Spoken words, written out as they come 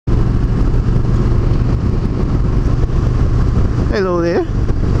Hello there,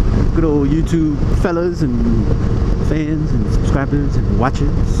 good old YouTube fellas and fans and subscribers and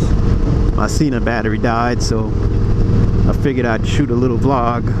watchers. My Sena battery died, so I figured I'd shoot a little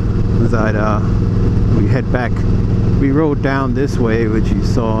vlog as we head back. We rode down this way, which you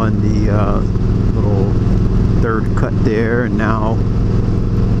saw in the little third cut there, and now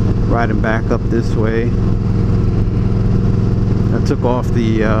riding back up this way. I took off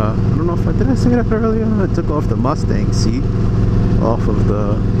the I don't know if did I say that earlier? I took off the Mustang seat off of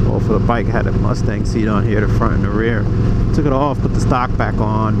the bike. I had a Mustang seat on here, the front and the rear. Took it off, put the stock back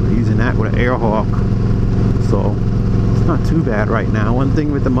on, using that with an airhawk. So it's not too bad right now. One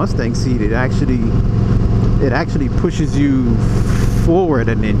thing with the Mustang seat, it actually pushes you forward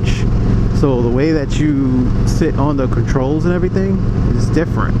an inch. So the way that you sit on the controls and everything is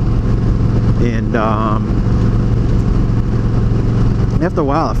different. And after a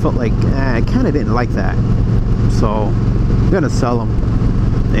while, I felt like I kind of didn't like that. So I'm gonna sell them,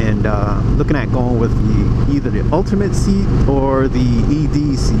 and looking at going with either the ultimate seat or the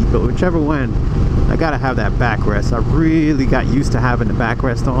ED seat, but whichever one, I gotta have that backrest. I really got used to having the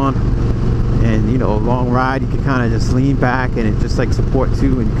backrest on, and you know, long ride you can kind of just lean back and it just like supports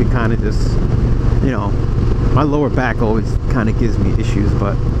you, and you can kind of just, you know, my lower back always kind of gives me issues,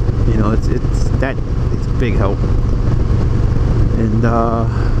 but you know, it's a big help. And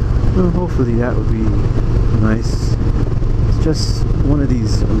well, hopefully that would be nice. It's just one of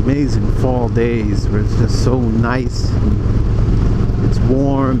these amazing fall days where it's just so nice. It's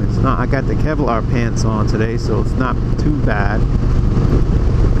warm. It's not. I got the Kevlar pants on today, so it's not too bad.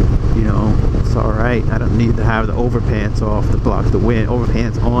 You know, it's all right. I don't need to have the overpants off to block the wind.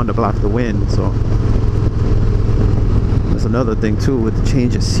 Overpants on to block the wind. So that's another thing too. With the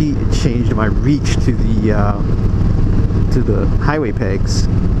change of seat, it changed my reach to the highway pegs.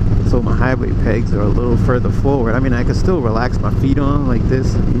 So my highway pegs are a little further forward. I mean, I can still relax my feet on like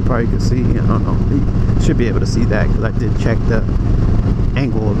this. You probably can see. I don't know. You should be able to see that because I did check the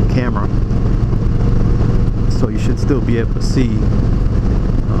angle of the camera. So you should still be able to see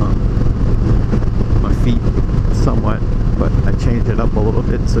my feet somewhat. But I changed it up a little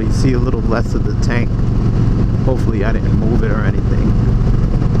bit so you see a little less of the tank. Hopefully I didn't move it or anything.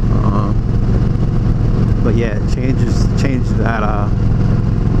 But yeah, it changed that.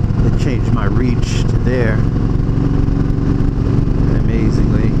 It changed my reach to there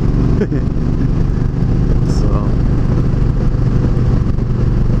amazingly. So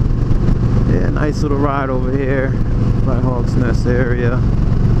yeah, nice little ride over here by Hawk's Nest area.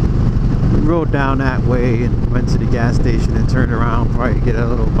 We rode down that way and went to the gas station and turned around, probably get a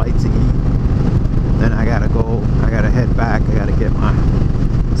little bite to eat. Then I gotta head back. I gotta get my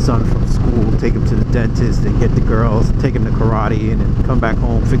son from school, take him to the dentist, and get the girls, take him to karate, and then come back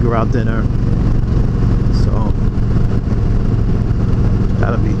home, figure out dinner. So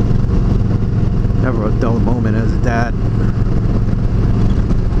that'll be never a dull moment as a dad.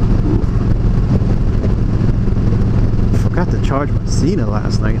 I forgot to charge my Sena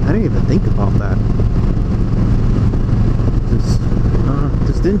last night. I didn't even think about that.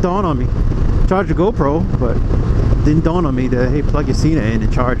 Just didn't dawn on me. Charge a GoPro, but didn't dawn on me to, hey, plug your Sena in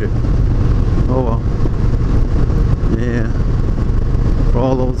and charge it. Oh well. Yeah. For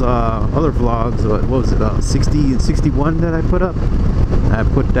all those other vlogs, what was it, 60 and 61 that I put up? I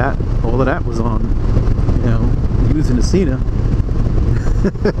put that, all of that was on, you know, using the Sena.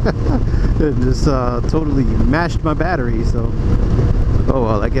 It just totally mashed my battery, so. Oh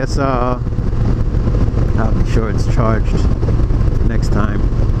well, I guess I'll be sure it's charged next time.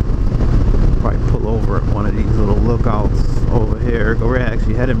 Probably pull over at one of these little lookouts over here. We're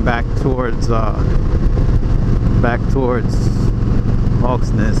actually heading back towards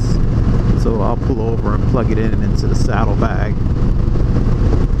Hawk's Nest, so I'll pull over and plug it into the saddlebag.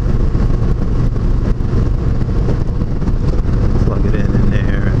 Plug it in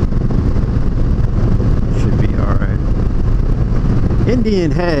there. Should be all right. Indian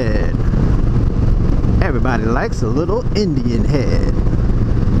head. Everybody likes a little Indian head.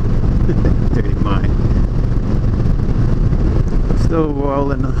 Dirty mind. Still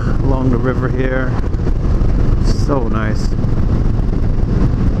rolling along the river here. So nice.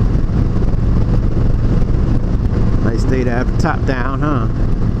 Nice day to have the top down, huh?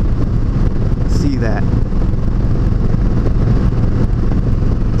 See that.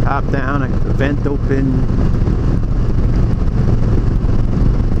 Top down, I got the vent open.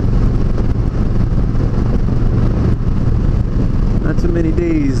 Not too many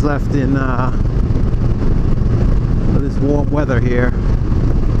days left in this warm weather here.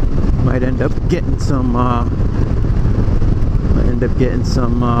 Might end up getting some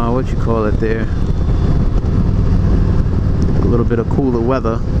what you call it there, little bit of cooler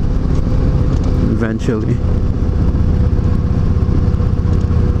weather eventually.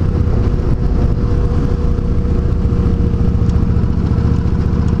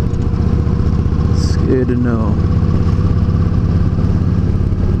 Scared to know.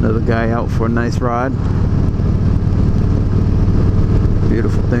 Another guy out for a nice ride.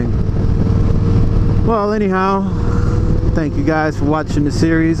 Beautiful thing. Well, anyhow, thank you guys for watching the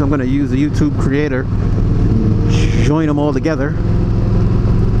series. I'm going to use a YouTube creator, join them all together,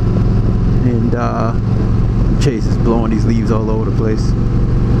 and Chase is blowing these leaves all over the place.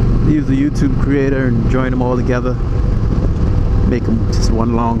 Use the YouTube creator and join them all together, make them just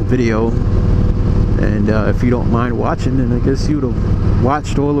one long video. And if you don't mind watching, then I guess you'd have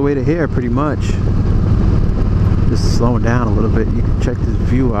watched all the way to here pretty much. Just slowing down a little bit, you can check this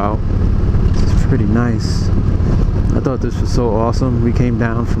view out. It's pretty nice. I thought this was so awesome. We came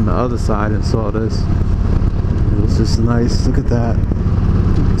down from the other side and saw this. It was just nice. Look at that.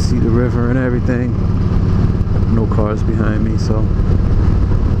 You can see the river and everything. No cars behind me, so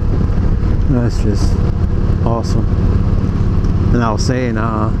that's just awesome. And I was saying,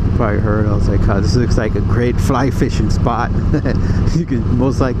 you probably heard, I was like, this looks like a great fly fishing spot. You can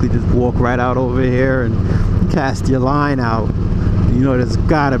most likely just walk right out over here and cast your line out. You know, there's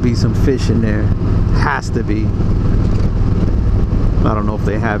gotta be some fish in there. Has to be. I don't know if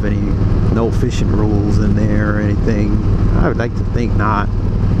they have any no fishing rules in there or anything. I would like to think not.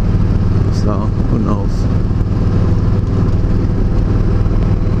 So, who knows?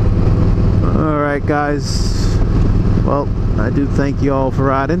 Alright guys. Well, I do thank you all for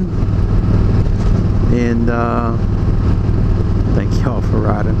riding. And thank you all for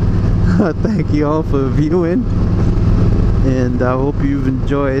riding. Thank you all for viewing. And I hope you've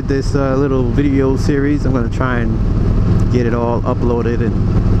enjoyed this little video series. I'm going to try and get it all uploaded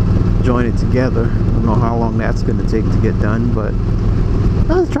and join it together. I don't know how long that's going to take to get done, but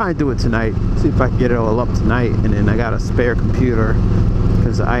I'll try and do it tonight. See if I can get it all up tonight. And then I got a spare computer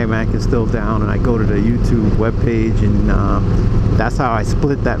because the iMac is still down, and I go to the YouTube webpage, and that's how I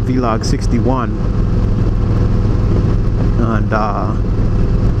split that Vlog 61. And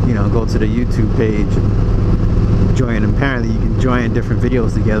you know, go to the YouTube page and join. Apparently you can join different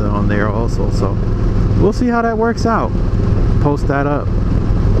videos together on there also, so we'll see how that works out. Post that up.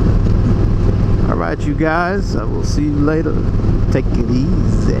 Alright you guys, I will see you later. Take it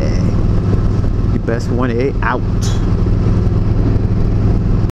easy. Your best 1A out.